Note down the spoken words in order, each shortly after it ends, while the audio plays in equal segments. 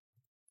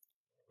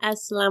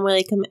Assalamu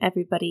alaikum,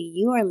 everybody.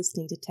 You are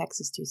listening to Tech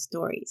Sisters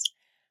Stories.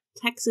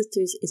 Tech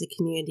Sisters is a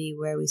community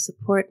where we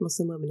support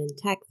Muslim women in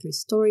tech through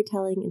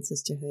storytelling and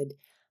sisterhood.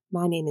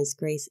 My name is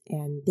Grace,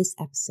 and this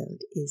episode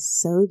is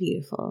so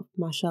beautiful.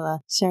 MashaAllah,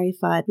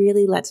 Sharifat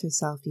really lets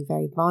herself be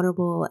very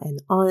vulnerable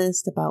and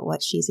honest about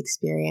what she's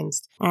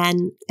experienced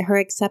and her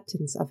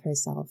acceptance of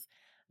herself.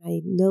 I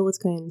know it's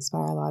going to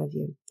inspire a lot of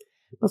you.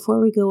 Before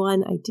we go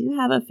on, I do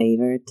have a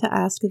favor to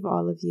ask of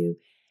all of you.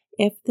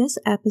 If this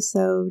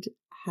episode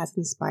has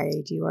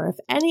inspired you, or if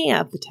any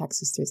of the Tech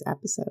Sisters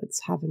episodes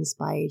have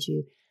inspired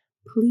you,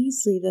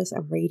 please leave us a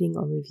rating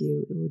or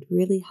review. It would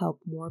really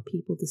help more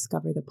people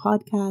discover the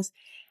podcast,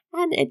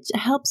 and it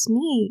helps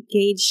me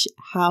gauge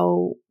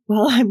how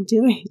well I'm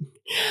doing.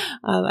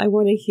 I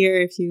want to hear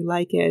if you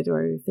like it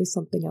or if there's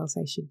something else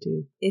I should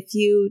do. If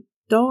you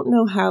don't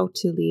know how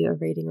to leave a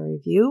rating or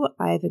review,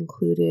 I've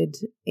included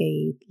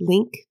a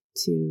link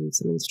to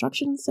some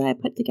instructions that I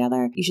put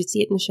together. You should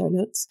see it in the show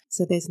notes.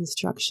 So there's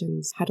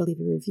instructions how to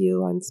leave a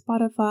review on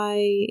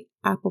Spotify,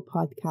 Apple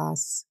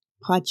Podcasts,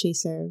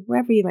 Podchaser,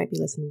 wherever you might be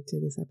listening to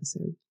this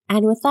episode.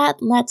 And with that,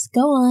 let's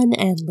go on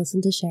and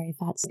listen to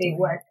Sharifat's story. They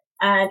work.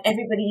 And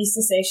everybody used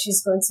to say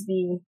she's going to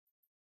be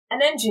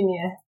an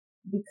engineer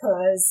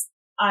because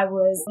I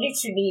was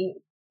literally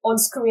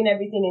unscrewing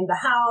everything in the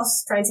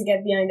house, trying to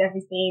get behind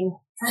everything,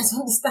 trying to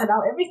understand how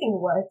everything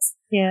works.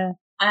 Yeah.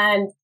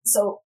 And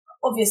so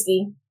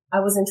obviously I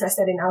was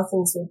interested in how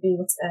things were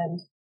built, and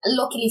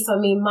luckily for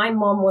me, my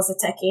mom was a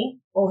techie,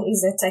 or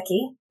is a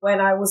techie. When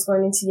I was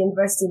going into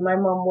university, my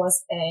mom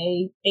was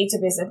a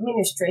database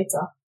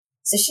administrator.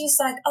 So she's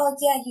like, oh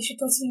yeah, you should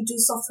totally do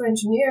software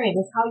engineering.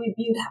 It's how you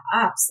build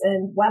apps.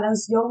 And when I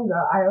was younger,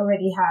 I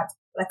already had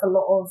like a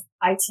lot of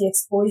IT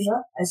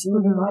exposure, as you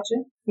would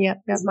imagine. Yeah.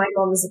 Because my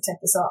mom is a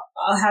techie, so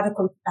I had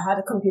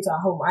a computer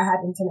at home. I had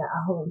internet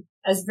at home.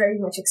 I was very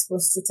much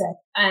exposed to tech,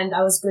 and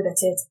I was good at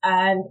it.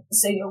 And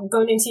so you're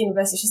going into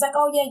university, she's like,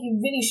 oh yeah, you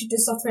really should do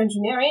software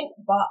engineering.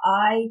 But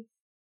I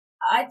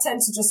tend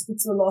to just speak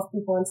to a lot of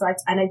people and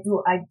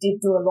I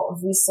did do a lot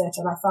of research,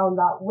 and I found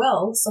out,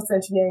 well,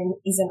 software engineering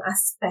is an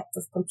aspect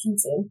of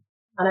computing,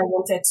 and I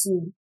wanted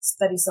to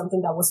study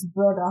something that was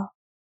broader.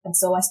 And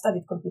so I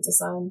studied computer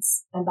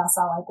science, and that's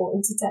how I got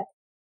into tech.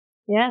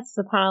 Yes,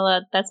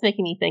 subhanAllah, that's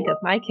making me think of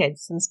my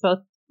kids, since both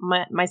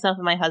myself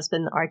and my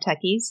husband are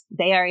techies.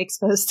 They are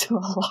exposed to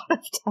a lot of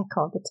tech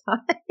all the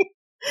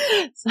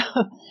time. So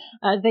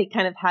they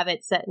kind of have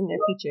it set in their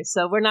future.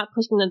 So we're not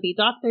pushing them to be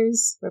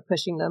doctors. We're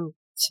pushing them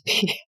to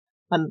be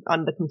on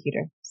the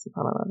computer,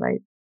 subhanAllah,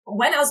 right?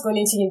 When I was going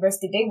into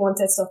university, they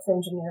wanted software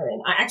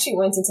engineering. I actually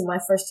went into my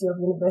first year of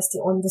university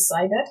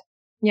undecided.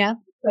 Yeah.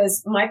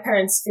 Because my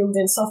parents filled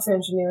in software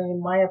engineering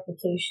in my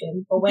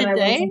application. But when I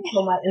went in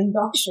for my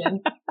induction,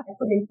 I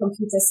put in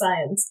computer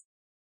science.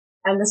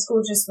 And the school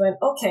just went,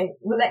 okay,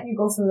 we'll let you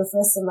go through the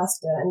first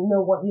semester and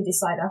know what you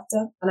decide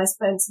after. And I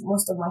spent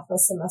most of my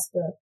first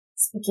semester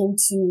speaking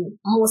to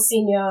more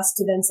senior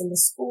students in the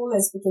school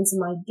and speaking to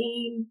my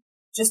dean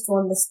just to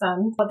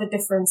understand what the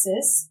difference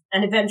is.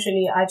 And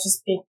eventually I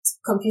just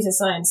picked computer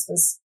science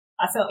because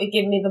I felt it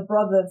gave me the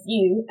broader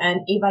view.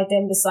 And if I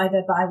then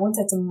decided that I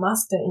wanted to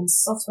master in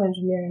software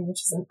engineering,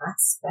 which is an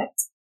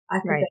aspect, I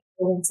could then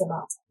go into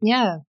that.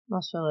 Yeah,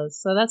 mashallah.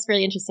 So that's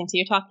really interesting. So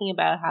you're talking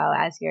about how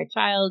as you're a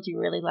child, you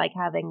really like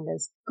having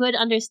this good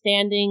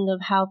understanding of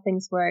how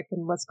things work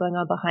and what's going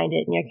on behind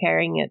it, and you're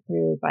carrying it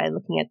through by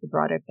looking at the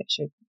broader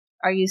picture.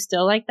 Are you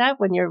still like that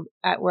when you're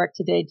at work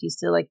today? Do you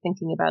still like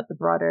thinking about the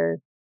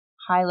broader,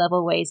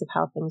 high-level ways of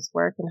how things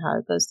work and how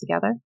it goes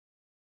together?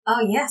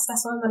 Oh, yes,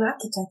 that's why I'm an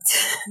architect.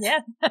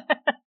 Yeah.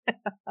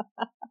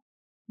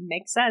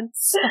 Makes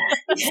sense.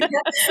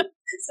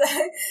 So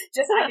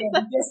just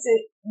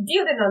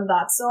building on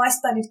that. So I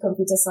studied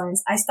computer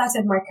science. I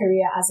started my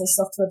career as a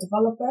software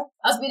developer.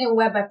 I was building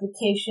web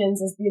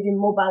applications. I was building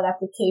mobile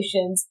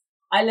applications.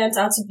 I learned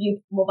how to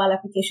build mobile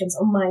applications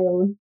on my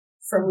own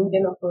from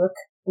reading a book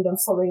and then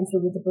following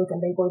through with the book and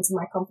then going to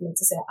my company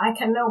to say, I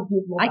can now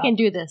build mobile. I can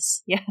do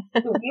this. Yeah.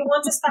 Do you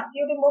want to start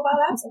building mobile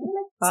apps?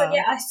 So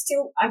yeah,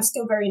 I'm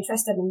still very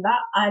interested in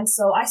that. And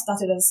so I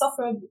started as a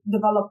software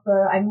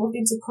developer. I moved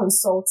into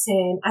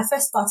consulting. I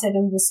first started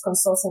in risk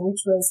consulting,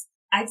 which was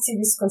IT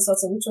risk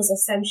consulting, which was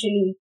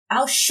essentially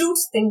how should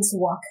things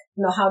work?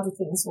 How do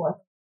things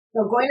work?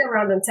 Going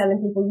around and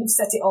telling people you've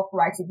set it up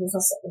right, you've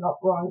not set it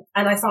up wrong.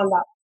 And I found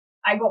that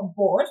I got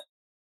bored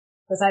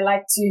because I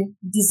like to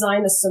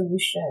design a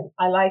solution.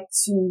 I like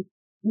to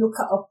look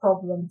at a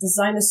problem,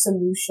 design a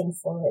solution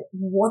for it,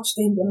 watch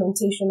the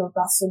implementation of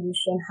that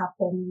solution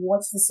happen,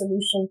 watch the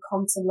solution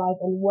come to life,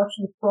 and watch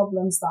the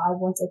problems that I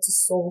wanted to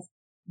solve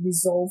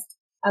resolved.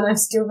 And I'm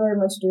still very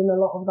much doing a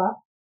lot of that.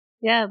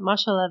 Yeah,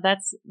 mashallah,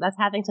 that's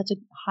having such a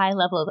high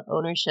level of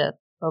ownership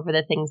over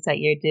the things that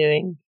you're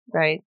doing,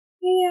 right?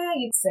 Yeah,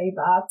 you'd say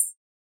that.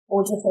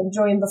 Or just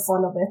enjoying the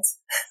fun of it.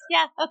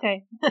 Yeah,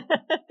 okay.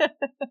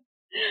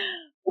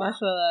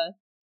 Mashallah.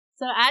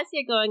 So as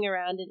you're going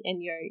around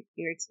and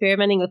you're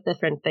experimenting with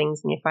different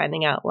things and you're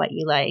finding out what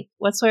you like,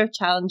 what sort of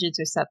challenges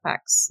or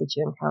setbacks did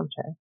you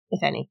encounter?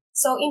 if any?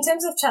 So in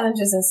terms of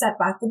challenges and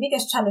setbacks, the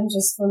biggest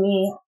challenges for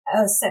me,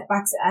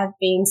 setbacks have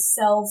been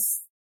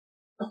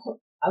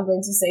I'm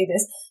going to say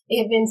this, they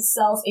have been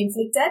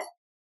self-inflicted.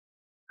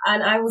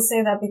 And I will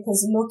say that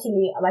because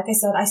luckily, like I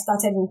said, I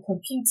started in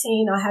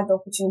computing. I had the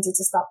opportunity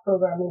to start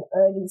programming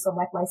early from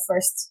like my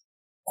first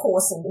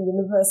course in the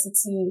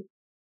university.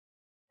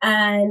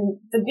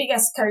 And the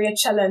biggest career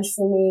challenge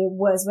for me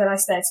was when I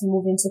started to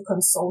move into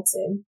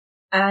consulting.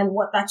 And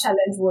what that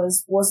challenge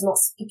was not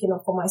speaking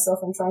up for myself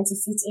and trying to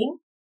fit in.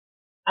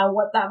 And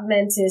what that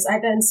meant is I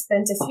then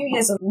spent a few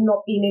years of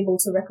not being able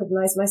to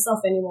recognize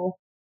myself anymore.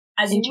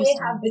 As you may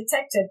have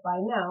detected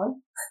by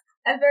now,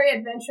 I'm very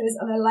adventurous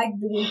and I like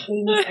doing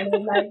things and I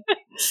like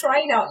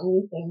trying out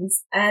new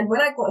things. And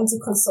when I got into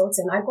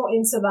consulting, I got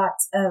into that,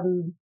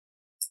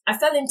 I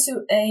fell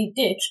into a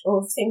ditch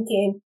of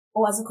thinking,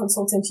 oh, as a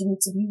consultant, you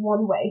need to be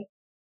one way.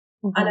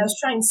 Mm-hmm. And I was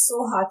trying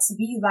so hard to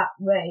be that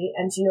way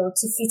and,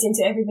 to fit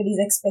into everybody's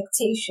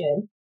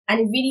expectation.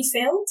 And it really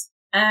failed.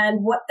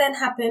 And what then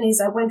happened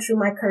is I went through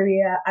my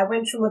career. I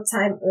went through a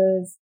time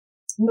of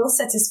no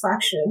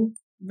satisfaction,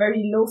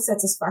 very low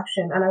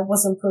satisfaction, and I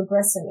wasn't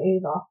progressing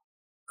either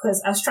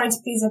because I was trying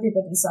to please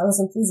everybody. So I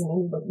wasn't pleasing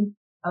anybody.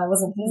 I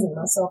wasn't pleasing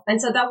myself. And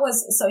so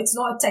it's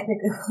not a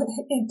technical,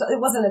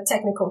 it wasn't a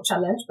technical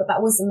challenge, but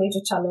that was a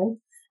major challenge.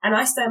 And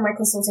I started my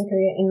consulting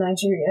career in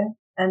Nigeria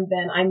and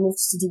then I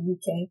moved to the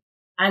UK.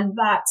 And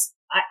that,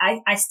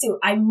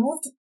 I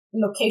moved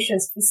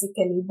locations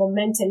physically, but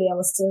mentally I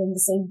was still in the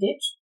same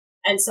ditch.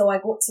 And so I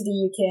got to the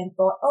UK and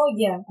thought, oh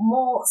yeah,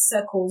 more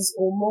circles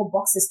or more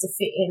boxes to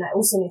fit in. I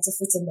also need to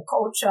fit in the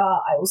culture.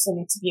 I also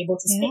need to be able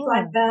to speak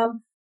like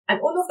them. And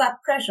all of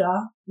that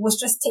pressure was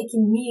just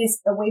taking me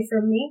away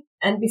from me.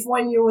 And before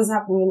I knew what was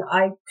happening,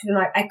 I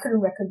couldn't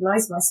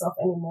recognize myself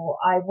anymore.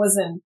 I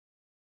wasn't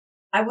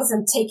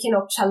taking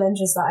up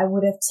challenges that I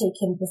would have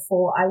taken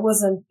before. I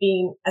wasn't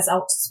being as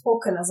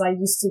outspoken as I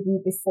used to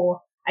be before.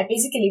 I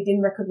basically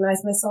didn't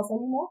recognize myself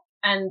anymore.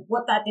 And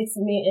what that did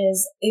for me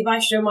is, if I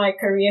show my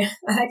career,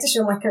 I like to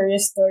show my career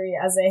story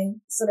as a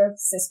sort of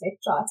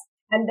seismic chart.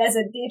 And there's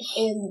a dip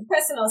in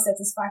personal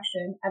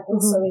satisfaction and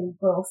also in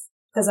growth,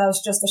 because I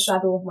was just a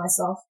shadow of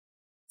myself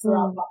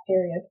throughout that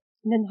period.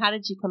 And then how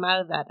did you come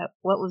out of that?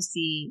 What was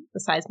the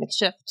seismic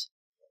shift?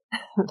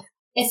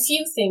 A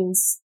few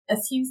things.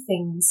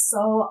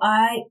 So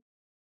like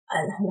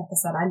I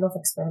said, I love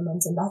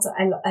experimenting.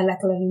 I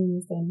like learning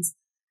new things.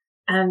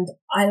 And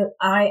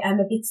I am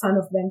a big fan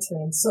of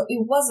mentoring. So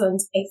it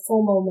wasn't a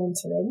formal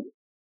mentoring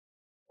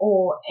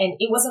and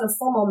it wasn't a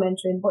formal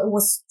mentoring, but it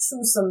was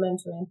through some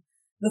mentoring.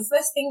 The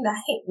first thing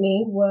that hit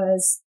me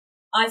was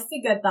I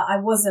figured that I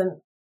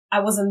wasn't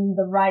in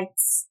the right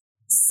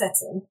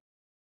setting.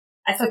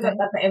 I figured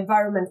that the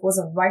environment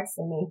wasn't right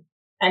for me.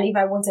 And if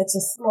I wanted to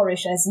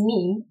flourish as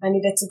me, I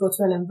needed to go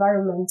to an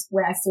environment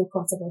where I feel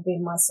comfortable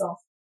being myself.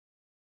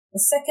 The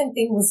second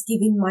thing was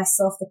giving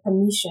myself the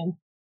permission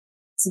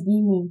to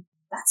be me.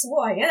 That's who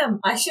I am.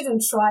 I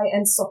shouldn't try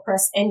and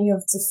suppress any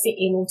of to fit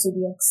in or to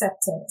be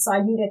accepted. So I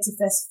needed to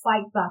first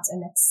fight that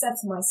and accept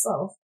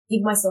myself,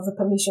 give myself the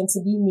permission to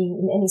be me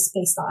in any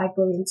space that I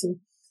go into.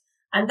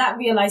 And that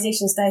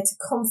realization started to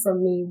come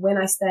from me when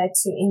I started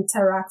to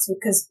interact,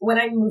 because when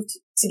I moved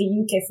to the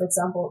UK, for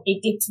example,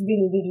 it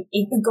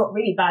got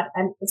really bad.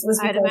 And it was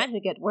I'd imagine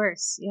it get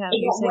worse. Yeah,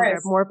 it got worse. There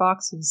are more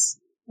boxes.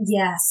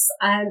 Yes.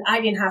 And I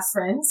didn't have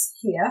friends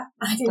here.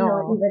 I didn't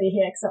know anybody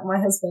here except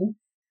my husband.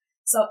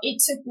 So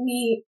it took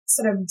me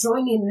sort of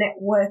joining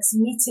networks,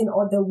 meeting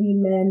other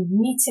women,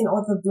 meeting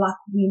other Black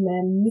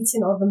women,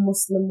 meeting other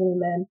Muslim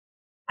women,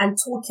 and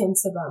talking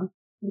to them.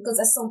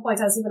 Because at some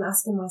point I was even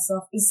asking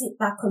myself, is it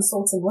that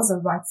consulting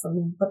wasn't right for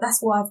me? But that's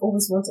what I've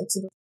always wanted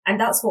to do. And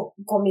that's what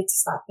got me to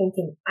start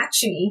thinking,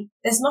 actually,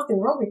 there's nothing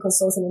wrong with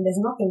consulting and there's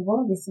nothing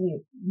wrong with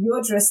you.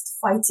 You're just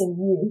fighting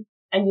you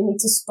and you need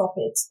to stop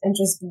it and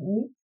just be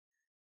you.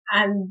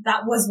 And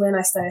that was when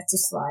I started to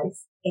thrive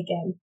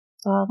again.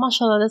 Oh,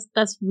 mashallah,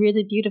 that's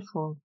really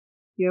beautiful.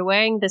 You're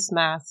wearing this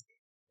mask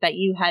that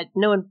you had,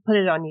 no one put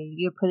it on you.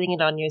 You're putting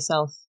it on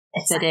yourself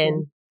to fit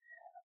in.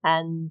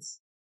 And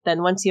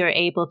then once you're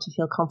able to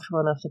feel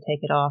comfortable enough to take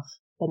it off,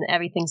 then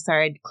everything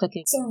started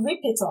clicking. So rip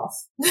it off.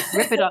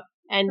 Rip it off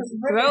and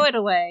throw it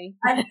away.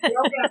 And throw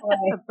it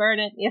away. Burn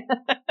it. Yeah.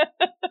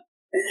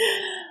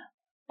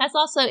 That's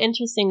also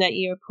interesting that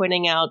you're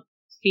pointing out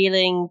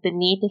feeling the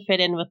need to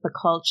fit in with the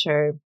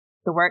culture,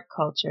 the work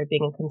culture,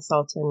 being a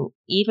consultant,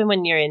 even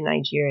when you're in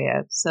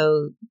Nigeria.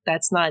 So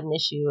that's not an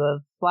issue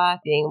of Black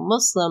being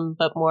Muslim,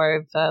 but more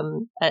of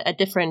a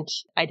different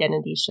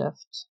identity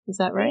shift. Is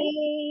that right?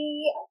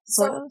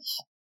 Sort of.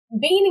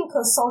 Being in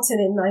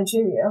consulting in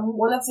Nigeria,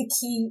 one of the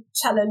key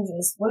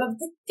challenges, one of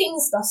the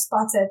things that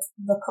started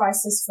the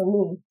crisis for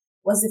me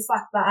was the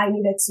fact that I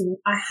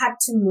had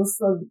to move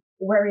from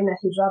wearing a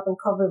hijab and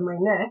covering my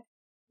neck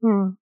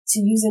to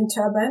using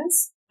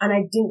turbans, and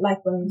I didn't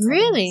like wearing turbans.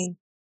 Really?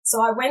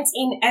 So I went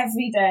in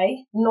every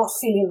day not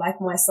feeling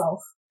like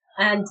myself,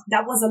 and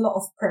that was a lot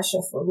of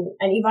pressure for me.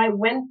 And if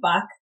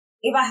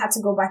I had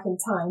to go back in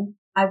time,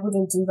 I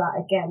wouldn't do that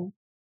again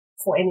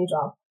for any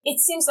job. It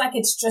seems like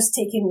it's just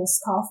taking your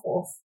scarf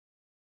off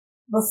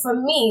But for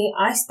me,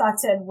 I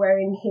started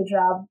wearing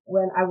hijab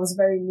when I was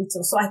very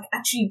little. So I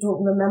actually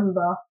don't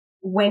remember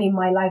when in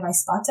my life I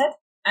started.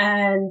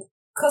 And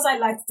because I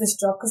liked this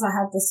job, because I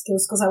had the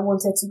skills, because I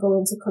wanted to go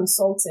into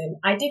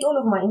consulting, I did all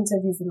of my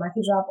interviews with my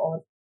hijab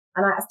on.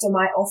 And after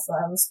my offer,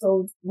 I was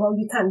told, well,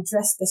 you can't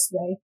dress this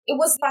way.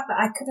 It was the fact that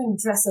I couldn't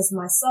dress as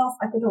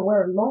myself. I couldn't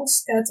wear a long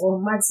skirt or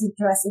a maxi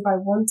dress if I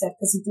wanted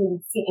because it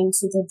didn't fit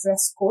into the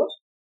dress code.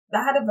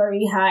 That had a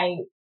very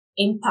high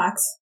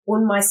impact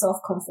on my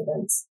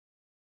self-confidence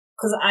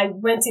because I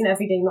went in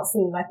every day not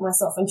feeling like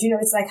myself. And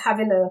it's like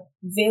having a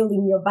veil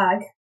in your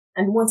bag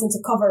and wanting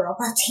to cover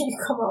up after you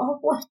come out of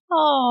one.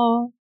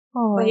 Oh.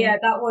 But yeah,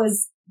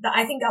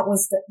 I think that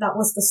was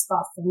the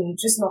start for me,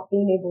 just not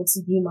being able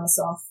to be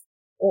myself.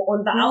 Or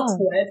on the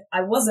outward,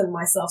 I wasn't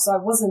myself, so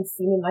I wasn't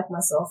feeling like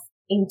myself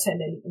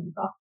internally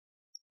either.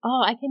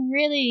 Oh, I can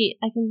really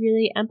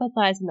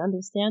empathize and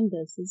understand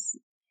this.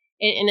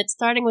 And it's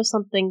starting with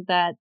something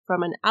that,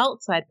 from an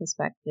outside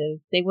perspective,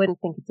 they wouldn't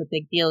think it's a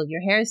big deal.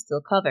 Your hair is still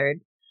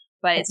covered,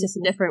 but it's just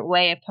a different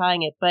way of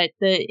tying it. But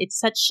it's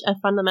such a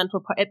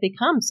fundamental part. It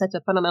becomes such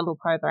a fundamental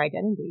part of our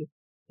identity.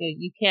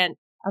 You can't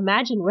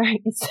imagine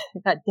wearing it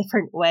that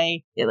different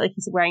way. Like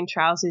he's wearing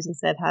trousers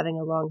instead of having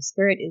a long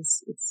skirt.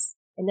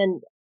 And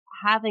then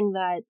having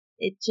that,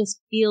 it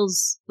just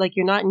feels like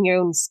you're not in your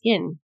own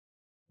skin,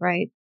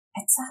 right?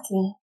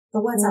 Exactly.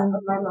 The words out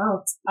of my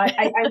mouth. I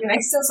mean, I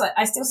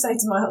still say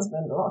to my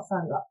husband a lot of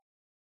times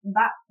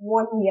that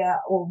 1 year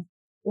of,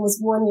 it was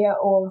 1 year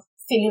of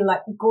feeling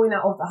like going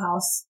out of the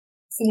house,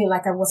 feeling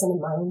like I wasn't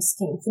in my own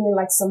skin, feeling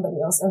like somebody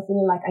else, and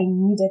feeling like I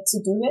needed to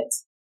do it.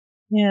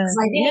 Yeah. Because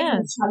I didn't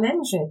even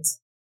challenge it.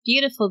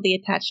 Beautiful, the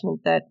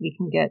attachment that we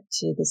can get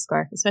to the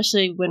scarf,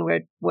 especially when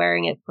we're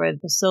wearing it for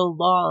so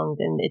long,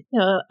 and it's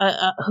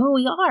who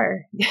we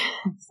are.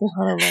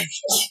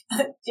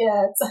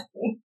 Yeah,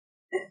 exactly.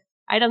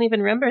 I don't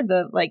even remember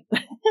I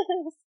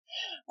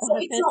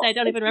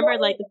don't even remember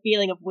the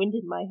feeling of wind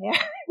in my hair.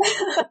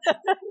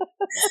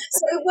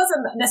 So it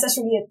wasn't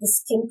necessarily the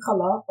skin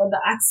color or the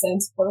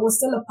accent, but it was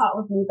still a part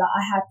of me that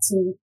I had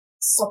to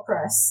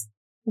suppress.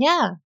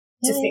 Yeah.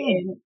 To fit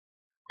in.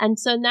 And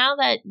so now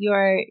that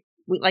you're,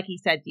 like you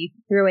said, you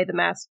threw away the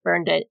mask,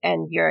 burned it,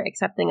 and you're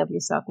accepting of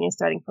yourself, and you're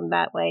starting from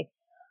that way.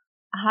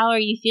 How are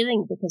you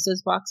feeling? Because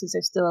those boxes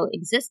are still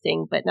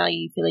existing, but now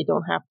you feel you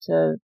don't have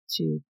to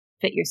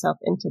fit yourself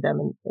into them.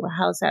 And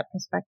how's that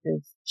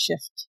perspective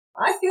shift?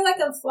 I feel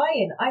like I'm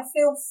flying. I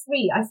feel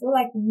free. I feel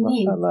like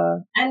me.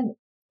 And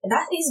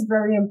that is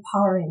very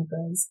empowering,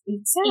 Grace.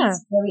 It's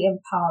very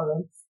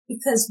empowering.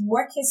 Because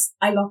work is,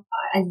 I love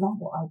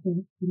what I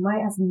do. You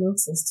might have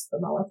noticed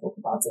from how I talk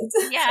about it.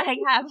 Yeah, I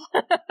have.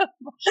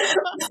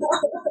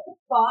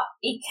 But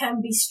it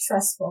can be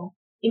stressful.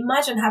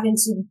 Imagine having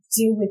to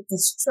deal with the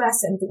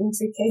stress and the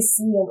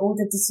intricacy and all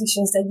the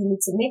decisions that you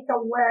need to make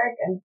at work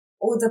and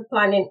all the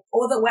planning,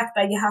 all the work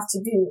that you have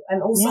to do,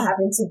 and also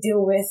having to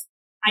deal with,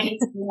 I need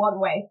to be one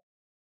way.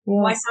 Do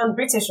I sound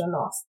British or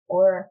not?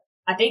 Or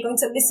are they going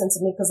to listen to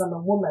me because I'm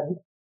a woman?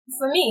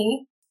 For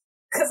me,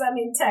 because I'm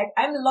in tech,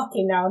 I'm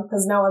lucky now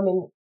because now I'm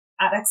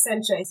at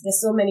Accenture.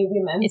 There's so many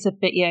women. It's a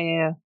bit,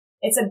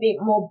 It's a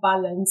bit more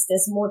balanced.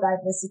 There's more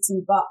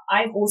diversity. But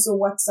I've also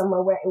worked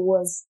somewhere where it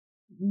was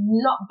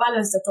not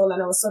balanced at all.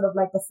 And I was sort of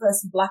like the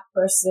first Black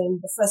person,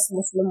 the first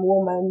Muslim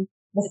woman.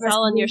 It's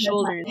all on your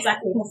shoulders.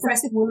 Exactly. The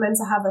first woman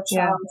to have a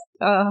child.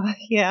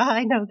 Yeah,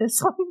 I know this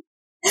one.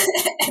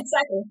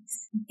 Exactly.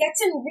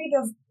 Getting rid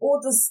of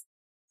all this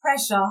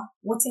pressure,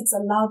 what it's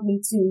allowed me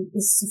to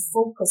is to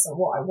focus on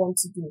what I want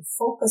to do.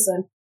 Focus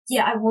on,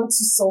 I want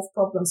to solve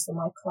problems for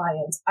my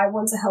clients. I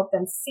want to help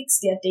them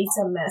fix their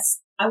data mess.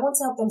 I want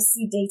to help them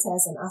see data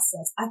as an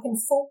asset. I can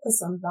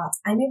focus on that.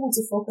 I'm able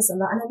to focus on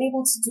that, and I'm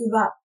able to do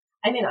that.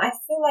 I mean, I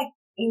feel like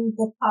in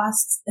the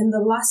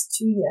last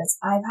 2 years,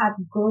 I've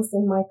had growth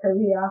in my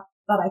career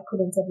that I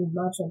couldn't have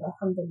imagined.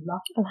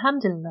 Alhamdulillah.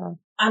 Alhamdulillah.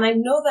 And I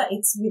know that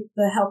it's with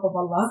the help of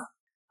Allah.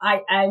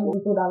 I'm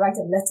people that write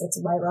a letter to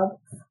my Rabb.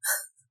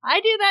 I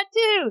do that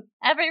too.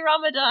 Every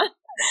Ramadan.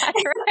 I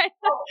write,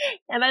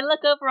 and I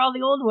look over all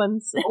the old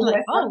ones.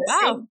 We're from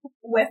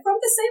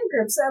the same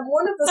group. So I'm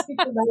one of those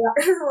people that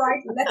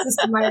write letters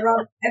to my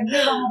Rabb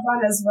every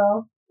Ramadan as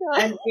well.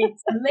 And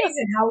it's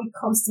amazing how it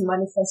comes to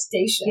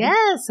manifestation.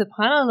 Yes,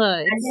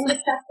 subhanAllah. And then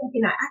you start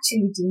thinking, I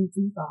actually didn't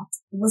do that.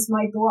 It was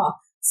my dua.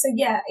 So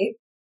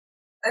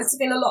it's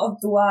been a lot of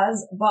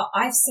duas, but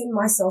I've seen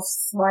myself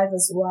thrive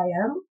as who I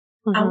am.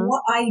 Mm-hmm. And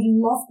what I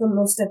love the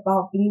most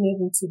about being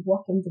able to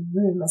walk in the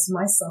room as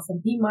myself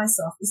and be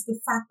myself is the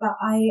fact that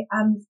I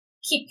am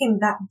keeping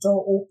that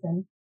door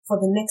open for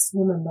the next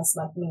woman that's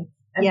like me.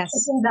 And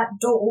keeping that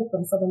door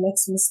open for the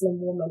next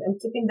Muslim woman, and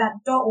keeping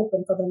that door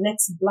open for the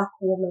next Black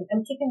woman,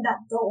 and keeping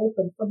that door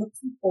open for the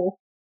people.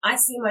 I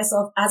see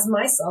myself as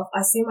myself.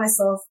 I see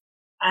myself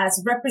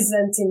as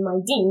representing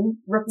my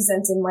deen,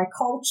 representing my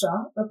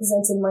culture,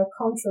 representing my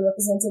country,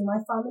 representing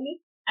my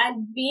family,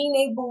 and being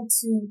able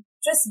to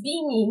just be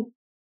me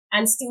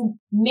and still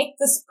make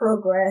this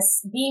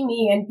progress, be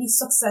me and be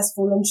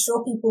successful and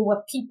show people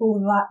what people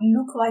that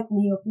look like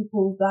me or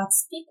people that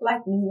speak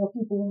like me or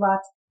people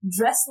that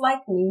dress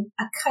like me,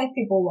 are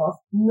capable of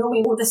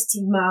knowing all the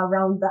stigma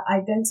around the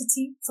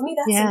identity. For me,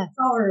 that's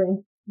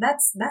empowering.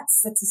 That's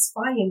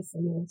satisfying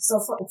for me. So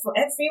for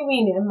every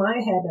win in my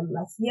head, I'm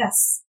like,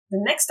 yes, the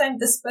next time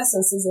this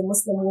person sees a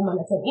Muslim woman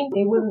at an Indian,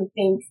 they wouldn't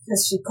think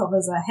because she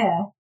covers her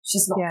hair,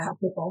 she's not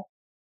capable.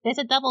 There's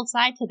a double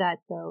side to that,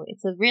 though.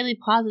 It's a really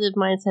positive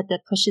mindset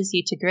that pushes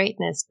you to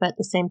greatness, but at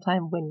the same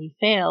time, when you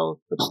fail,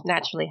 which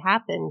naturally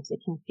happens, it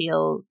can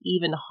feel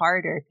even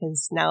harder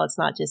because now it's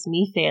not just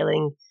me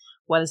failing.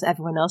 What is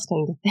everyone else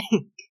going to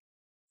think?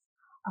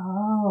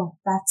 Oh,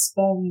 that's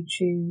very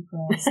true,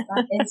 Grace.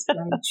 That is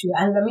very true.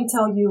 And let me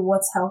tell you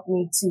what's helped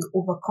me to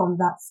overcome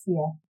that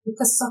fear.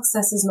 Because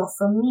success is not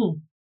from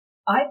me.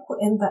 I put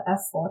in the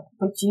effort,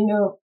 but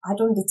I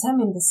don't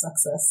determine the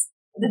success.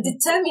 The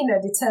determiner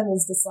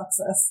determines the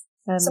success.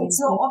 So it's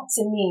not up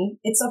to me.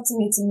 It's up to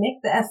me to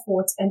make the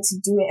effort and to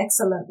do it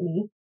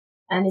excellently.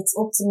 And it's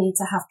up to me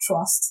to have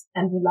trust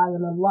and rely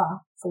on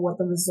Allah for what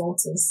the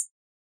result is.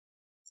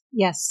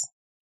 Yes,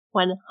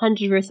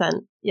 100%.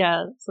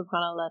 Yeah,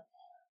 subhanAllah.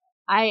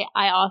 I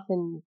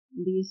often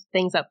leave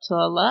things up to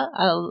Allah.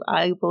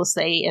 I will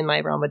say in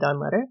my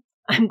Ramadan letter,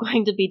 I'm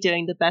going to be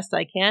doing the best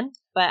I can,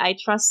 but I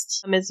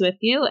trust Him is with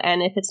you.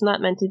 And if it's not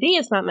meant to be,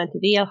 it's not meant to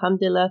be.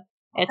 Alhamdulillah,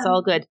 it's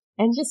all good.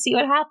 And just see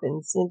what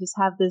happens and just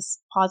have this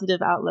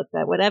positive outlook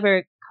that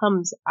whatever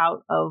comes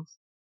out of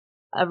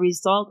a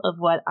result of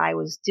what I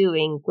was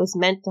doing was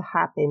meant to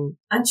happen.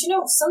 And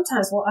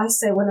sometimes what I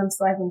say when I'm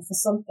striving for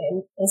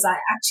something is I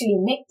actually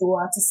make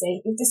dua to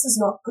say, if this is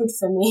not good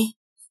for me,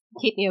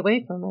 keep me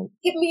away from it.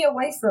 Keep me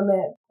away from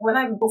it. When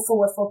I go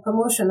forward for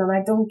promotion and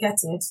I don't get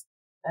it,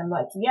 I'm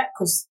like,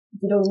 because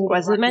you don't need it.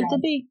 Was it meant to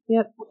be?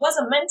 Yep. It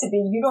wasn't meant to be.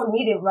 You don't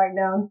need it right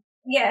now.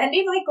 Yeah, and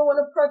if I go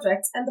on a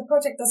project and the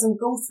project doesn't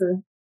go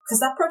through, because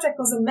that project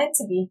wasn't meant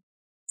to be.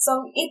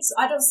 So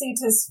I don't see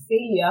it as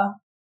failure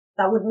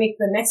that would make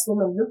the next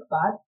woman look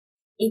bad.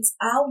 It's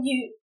how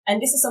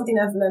and this is something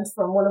I've learned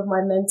from one of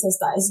my mentors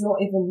that is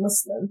not even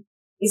Muslim,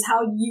 is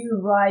how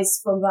you rise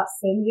from that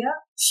failure.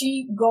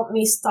 She got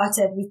me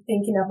started with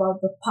thinking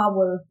about the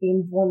power of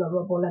being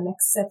vulnerable and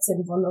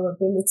accepting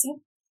vulnerability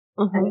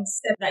and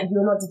accept that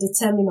you're not the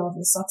determiner of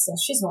your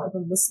success. She's not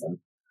even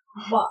Muslim.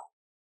 But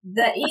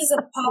there is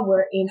a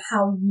power in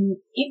how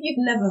if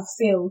you've never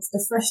failed,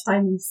 the first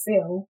time you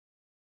fail,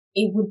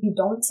 it would be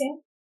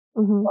daunting.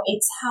 But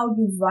it's how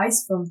you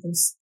rise from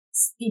those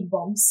speed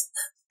bumps.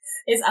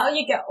 It's how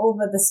you get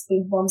over the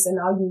speed bumps and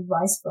how you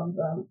rise from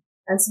them.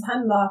 And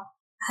subhanAllah,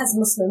 as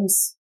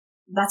Muslims,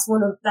 that's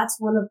one of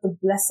the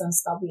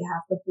blessings that we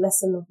have, the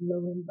blessing of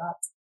knowing that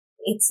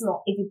it's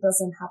not, if it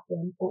doesn't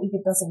happen or if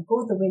it doesn't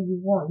go the way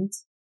you want,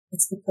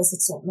 it's because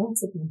it's not meant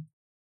to be.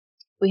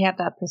 We have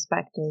that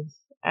perspective.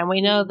 And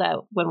we know that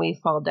when we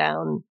fall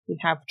down, we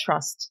have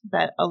trust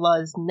that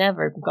Allah is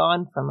never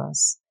gone from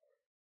us.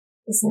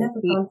 It's never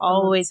we gone from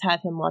always us.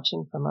 have Him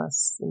watching from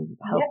us and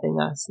helping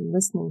us and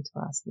listening to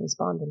us and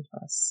responding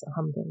to us.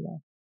 Alhamdulillah.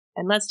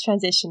 And let's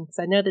transition, because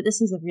I know that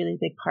this is a really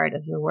big part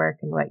of your work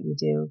and what you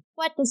do.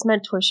 What does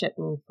mentorship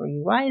mean for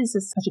you? Why is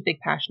this such a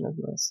big passion of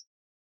yours?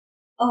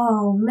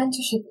 Oh,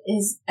 mentorship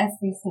is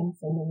everything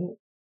for me.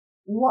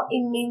 What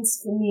it means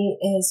for me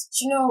is,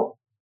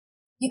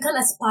 you can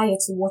aspire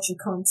to what you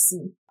can't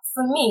see.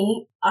 For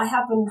me, I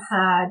haven't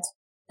had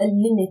a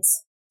limit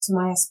to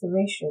my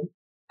aspiration.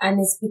 And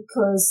it's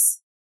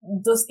because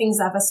those things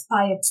I've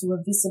aspired to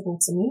are visible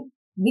to me,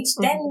 which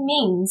then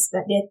means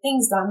that there are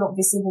things that are not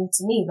visible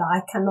to me that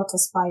I cannot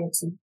aspire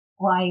to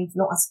or I've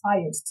not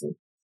aspired to.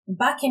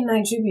 Back in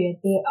Nigeria,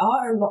 there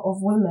are a lot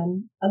of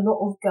women, a lot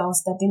of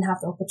girls that didn't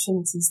have the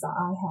opportunities that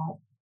I had.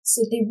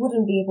 So they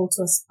wouldn't be able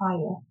to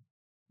aspire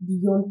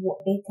beyond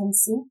what they can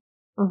see.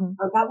 And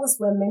that was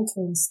where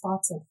mentoring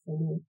started for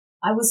me.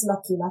 I was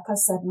lucky. Like I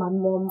said, my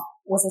mom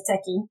was a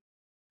techie.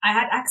 I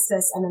had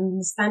access and an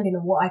understanding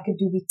of what I could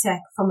do with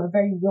tech from a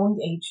very young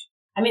age.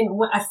 I mean,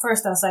 at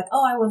first I was like,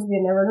 I want to be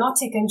an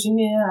aeronautic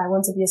engineer. I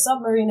want to be a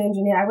submarine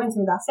engineer. I went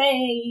through that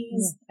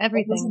phase.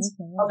 Everything.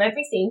 Of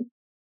everything.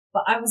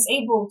 But I was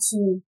able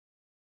to,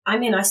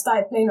 I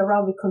started playing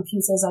around with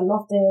computers. I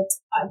loved it.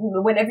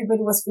 When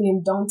everybody was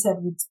feeling daunted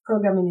with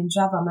programming in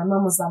Java, my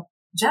mom was like,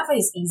 Java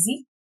is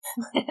easy.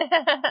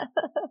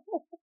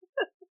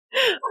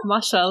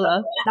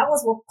 MashaAllah. That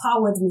was what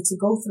powered me to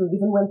go through,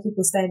 even when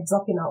people started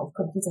dropping out of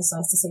computer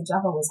science to say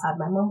Java was hard.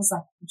 My mom was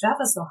like,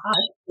 Java's not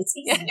hard, it's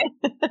easy.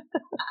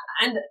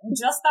 And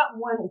just that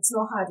one, it's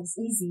not hard, it's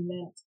easy,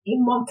 meant if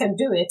mom can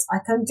do it, I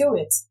can do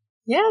it.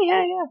 Yeah.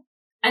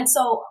 And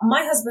so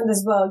my husband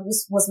as well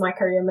was my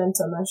career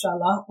mentor,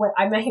 mashallah.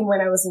 I met him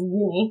when I was in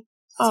uni.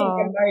 Didn't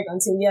get married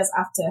until years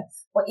after,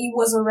 but he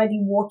was already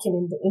working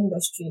in the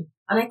industry.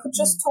 And I could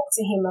just talk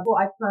to him about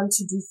what I plan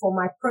to do for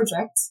my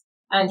project.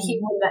 And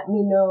he would let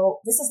me know,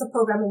 this is the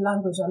programming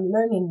language I'm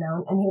learning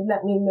now. And he would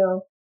let me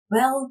know,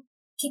 well,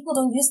 people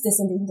don't use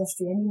this in the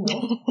industry anymore.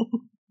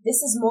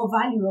 This is more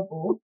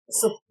valuable.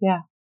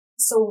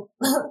 So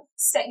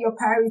set your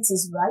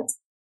priorities right.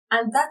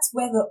 And that's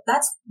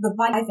the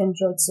vibe I've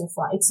enjoyed so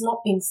far. It's not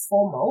been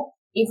formal.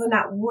 Even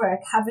at work,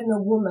 having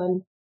a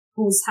woman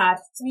who's had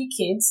 3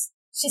 kids,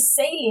 she's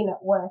sailing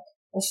at work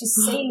and she's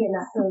sailing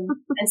at home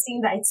and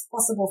seeing that it's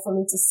possible for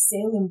me to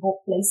sail in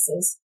both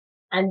places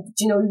and,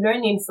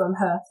 learning from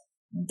her.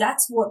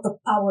 That's what the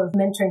power of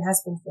mentoring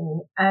has been for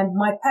me. And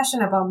my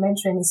passion about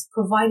mentoring is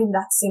providing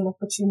that same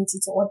opportunity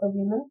to other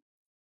women.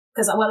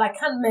 Because, I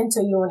can't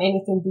mentor you on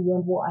anything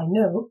beyond what I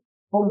know,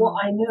 but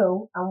what I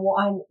know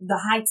and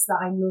the heights that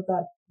I know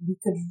that we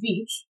could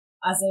reach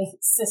as a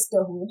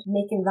sisterhood,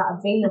 making that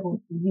available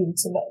to you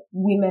to let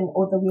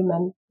other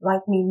women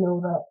like me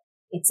know that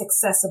it's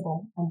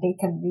accessible and they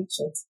can reach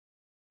it.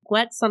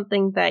 What's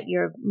something that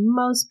you're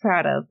most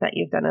proud of that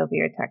you've done over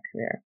your tech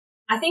career?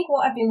 I think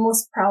what I've been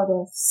most proud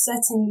of,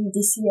 certainly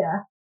this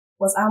year,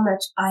 was how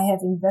much I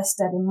have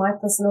invested in my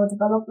personal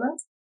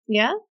development.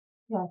 Yeah?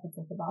 Yeah, I can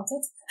talk about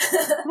it.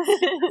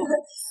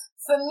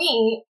 For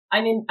me, I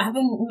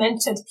haven't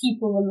mentored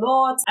people a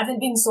lot. I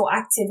haven't been so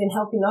active in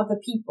helping other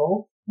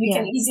people. You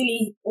can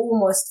easily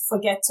almost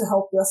forget to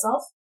help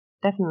yourself.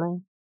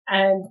 Definitely.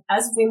 And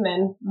as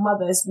women,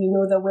 mothers, we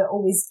know that we're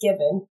always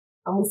giving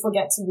and we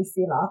forget to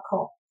refill our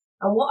cup.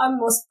 And what I'm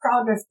most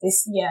proud of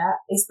this year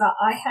is that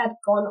I had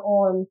gone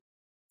on.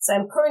 So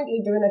I'm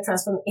currently doing a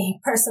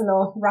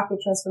personal rapid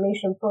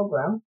transformation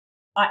program.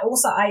 I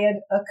also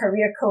hired a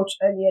career coach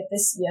earlier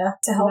this year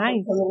to help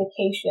with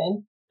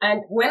communication.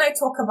 And when I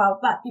talk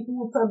about that, people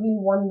will probably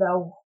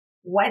wonder,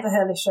 why the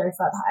hell is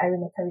Sherifat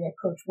hiring a career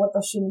coach? What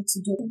does she need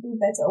to do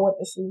better, or what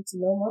does she need to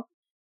know more?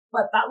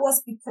 But that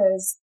was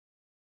because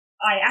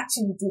I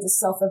actually did a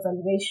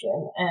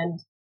self-evaluation,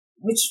 and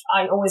which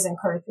I always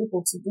encourage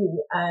people to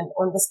do, and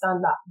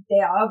understand that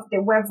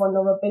there were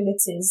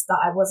vulnerabilities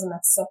that I wasn't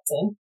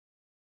accepting,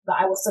 that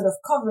I was sort of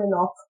covering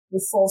up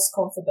with false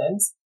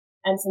confidence.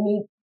 And for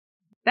me,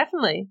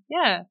 definitely.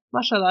 Yeah.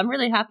 Mashallah. I'm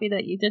really happy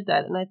that you did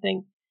that. And I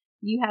think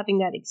you having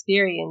that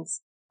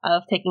experience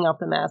of taking off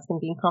the mask and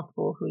being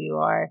comfortable with who you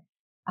are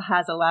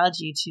has allowed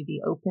you to be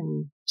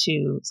open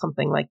to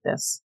something like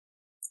this.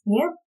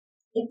 Yeah,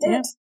 it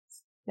did.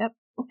 Yep.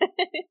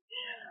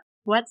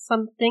 What's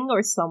something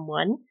or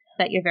someone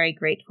that you're very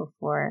grateful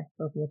for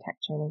over your tech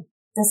journey?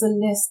 There's a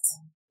list.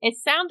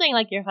 It's sounding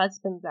like your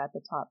husband's at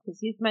the top because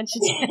you've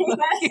mentioned it a few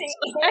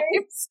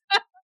times.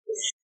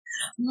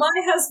 My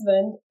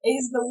husband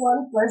is the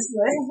one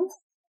person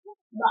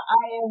that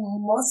I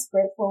am most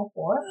grateful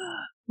for.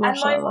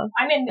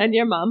 And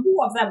your mom. Two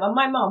of them, and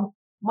my mom.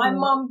 My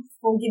mom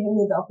for giving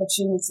me the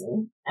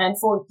opportunity, and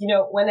for,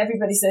 when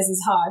everybody says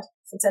it's hard,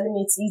 for telling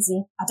me it's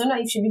easy. I don't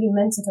know if she really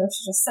meant it or if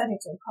she just said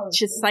it to encourage me.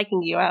 She's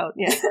psyching you out,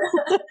 yeah.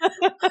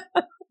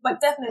 But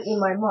definitely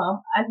my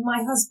mom and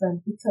my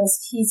husband,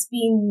 because he's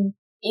been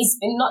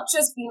not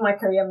just been my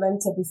career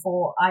mentor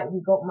before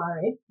we got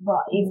married,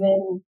 but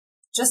even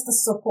just the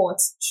support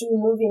through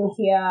moving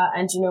here.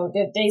 And,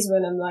 there are days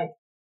when I'm like,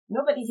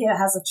 nobody here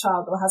has a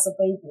child or has a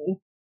baby.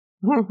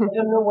 I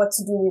don't know what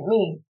to do with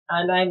me.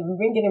 And I'm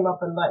ringing him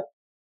up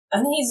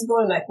and he's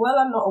going like, well,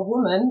 I'm not a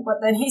woman,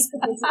 but then he's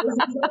speaking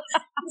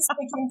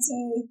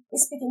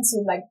to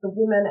like the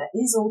women at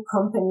his own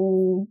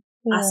company,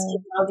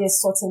 asking how they're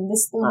sorting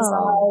these things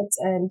out,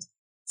 and,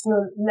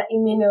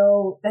 letting me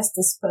know that's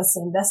this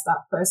person, that's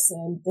that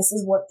person, this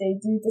is what they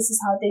do, this is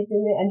how they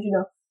do it. And,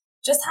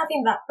 just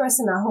having that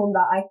person at home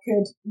that I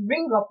could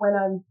ring up when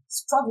I'm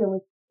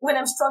struggling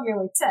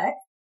with tech,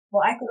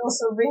 but I could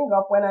also ring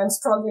up when I'm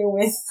struggling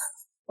with.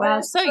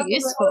 Wow, so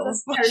useful.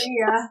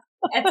 Career.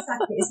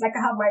 Exactly. It's like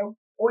I have my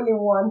only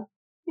one.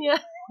 Yeah.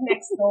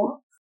 Next door.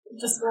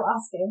 Just go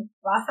ask him.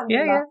 But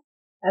alhamdulillah,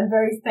 I'm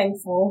very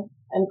thankful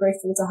and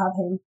grateful to have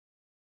him.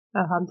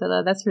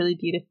 Alhamdulillah, that's really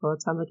beautiful.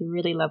 It sounds like a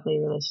really lovely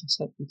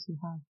relationship you two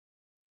have.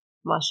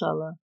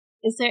 MashaAllah.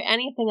 Is there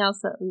anything else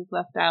that we've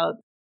left out?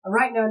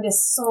 Right now,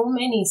 there's so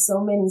many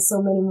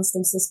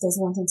Muslim sisters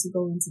wanting to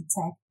go into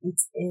tech.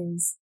 It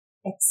is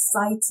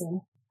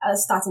exciting. I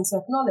was starting to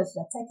acknowledge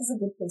that tech is a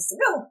good place to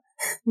go.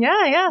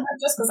 Yeah. Not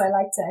just because I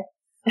like tech.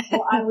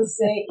 What I would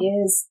say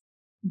is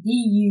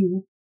be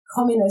you,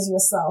 come in as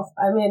yourself.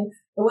 I mean,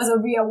 it was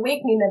a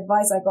reawakening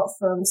advice I got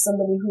from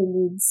somebody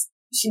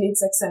she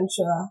leads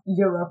Accenture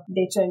Europe,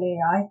 Data and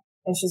AI,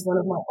 and she's one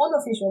of my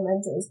unofficial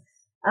mentors.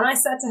 And I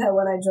said to her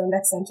when I joined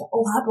Accenture,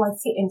 how do I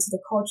fit into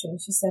the culture?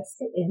 And she said,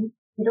 fit in.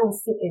 You don't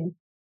fit in.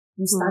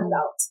 You stand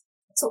out.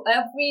 So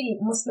every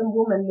Muslim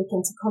woman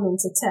looking to come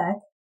into tech,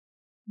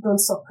 don't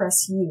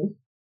suppress you.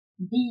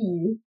 Be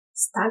you.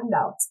 Stand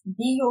out.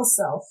 Be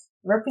yourself.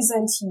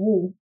 Represent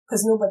you,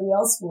 because nobody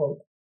else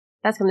will.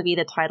 That's going to be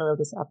the title of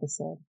this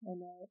episode. I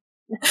know it.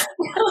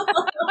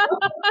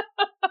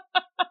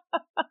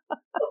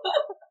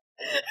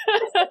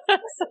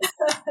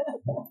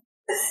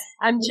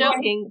 I'm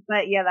joking,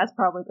 but yeah, that's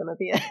probably going to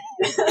be it.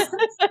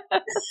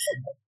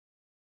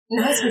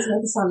 Now it's going to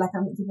make it sound like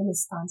I'm giving a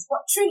stance.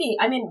 But truly,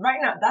 I mean, right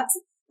now, that's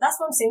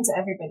what I'm saying to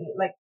everybody.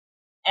 Like,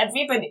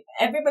 everybody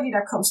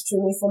that comes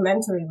through me for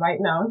mentoring right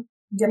now,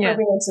 they're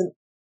probably going to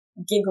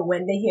giggle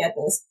when they hear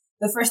this.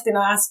 The first thing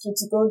I ask you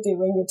to go do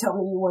when you tell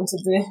me you want to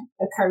do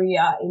a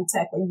career in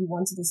tech or you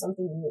want to do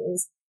something new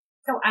is,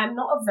 I'm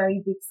not a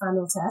very big fan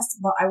of tests,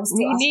 but I will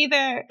still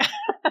neither.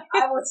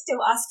 I would still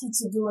ask you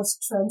to do a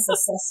strengths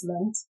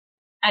assessment.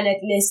 and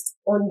at least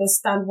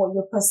understand what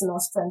your personal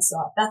strengths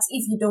are. That's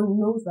if you don't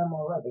know them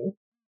already.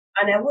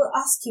 And I will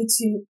ask you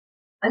to,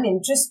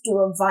 just do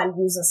a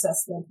values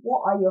assessment.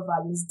 What are your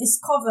values?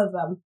 Discover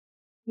them,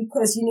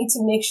 because you need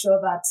to make sure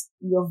that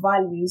your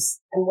values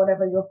and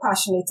whatever you're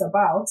passionate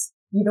about,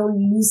 you don't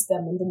lose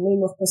them in the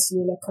name of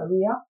pursuing a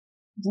career.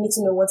 You need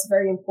to know what's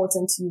very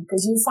important to you,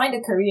 because you find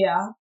a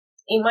career,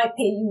 it might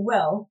pay you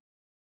well,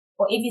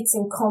 but if it's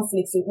in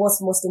conflict with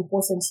what's most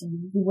important to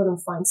you, you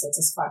wouldn't find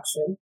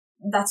satisfaction.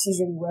 That's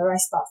usually where I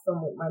start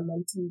from with my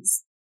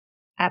mentees.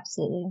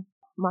 Absolutely.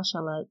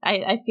 Mashallah.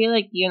 I feel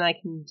like you and I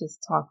can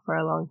just talk for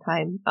a long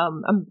time.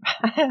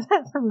 I've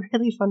had a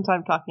really fun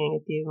time talking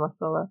with you,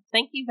 Mashallah.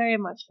 Thank you very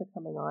much for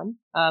coming on.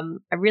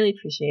 I really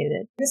appreciate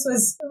it. This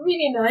was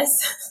really nice.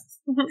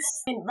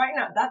 And right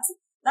now, that's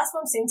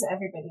what I'm saying to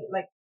everybody.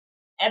 Like,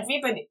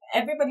 everybody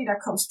that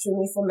comes through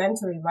me for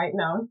mentoring right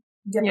now,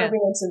 they're probably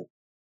going to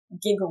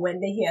giggle when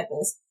they hear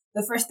this.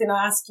 The first thing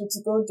I ask you to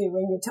go do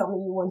when you tell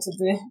me you want to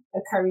do a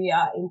career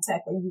in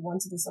tech, or you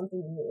want to do something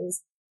new,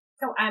 is,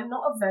 so I'm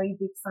not a very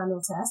big fan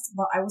of tests,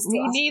 but I will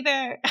still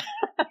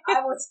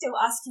I would still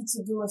ask you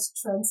to do a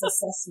strengths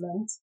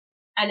assessment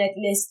and at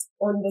least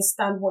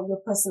understand what your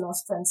personal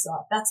strengths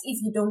are. That's if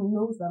you don't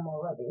know them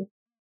already.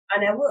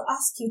 And I will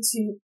ask you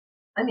to,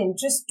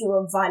 just do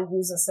a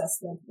values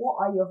assessment. What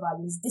are your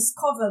values?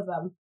 Discover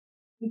them,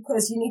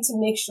 because you need to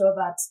make sure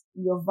that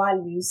your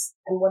values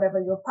and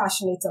whatever you're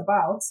passionate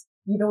about,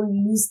 you don't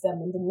lose them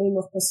in the name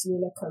of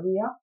pursuing a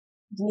career.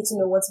 You need to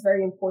know what's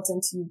very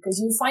important to you, because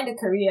you find a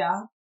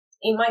career,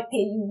 it might pay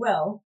you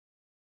well,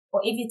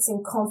 but if it's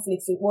in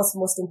conflict with what's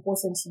most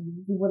important to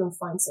you, you wouldn't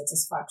find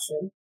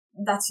satisfaction.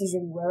 That's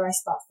usually where I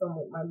start from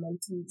with my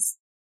mentees.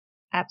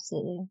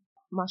 Absolutely.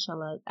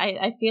 Mashallah.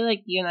 I feel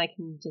like you and I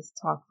can just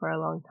talk for a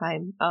long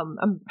time.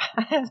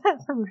 I've had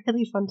a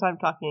really fun time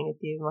talking with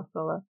you,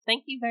 Mashallah.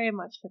 Thank you very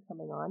much for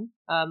coming on.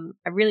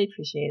 I really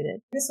appreciate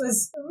it. This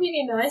was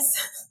really nice.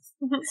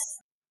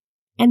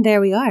 And there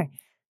we are.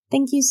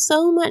 Thank you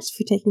so much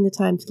for taking the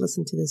time to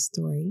listen to this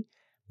story.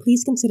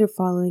 Please consider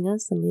following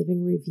us and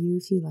leaving a review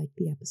if you liked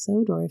the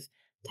episode, or if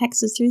Tech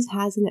Sisters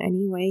has in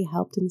any way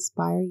helped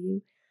inspire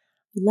you.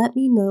 Let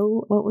me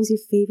know what was your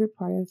favorite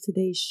part of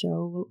today's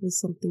show, what was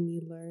something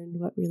you learned,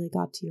 what really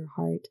got to your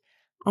heart.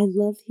 I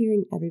love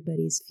hearing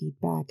everybody's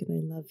feedback, and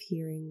I love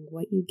hearing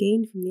what you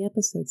gained from the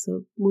episode, so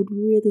it would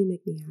really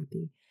make me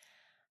happy.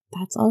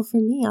 That's all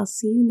from me. I'll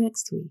see you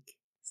next week.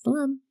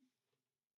 Salam.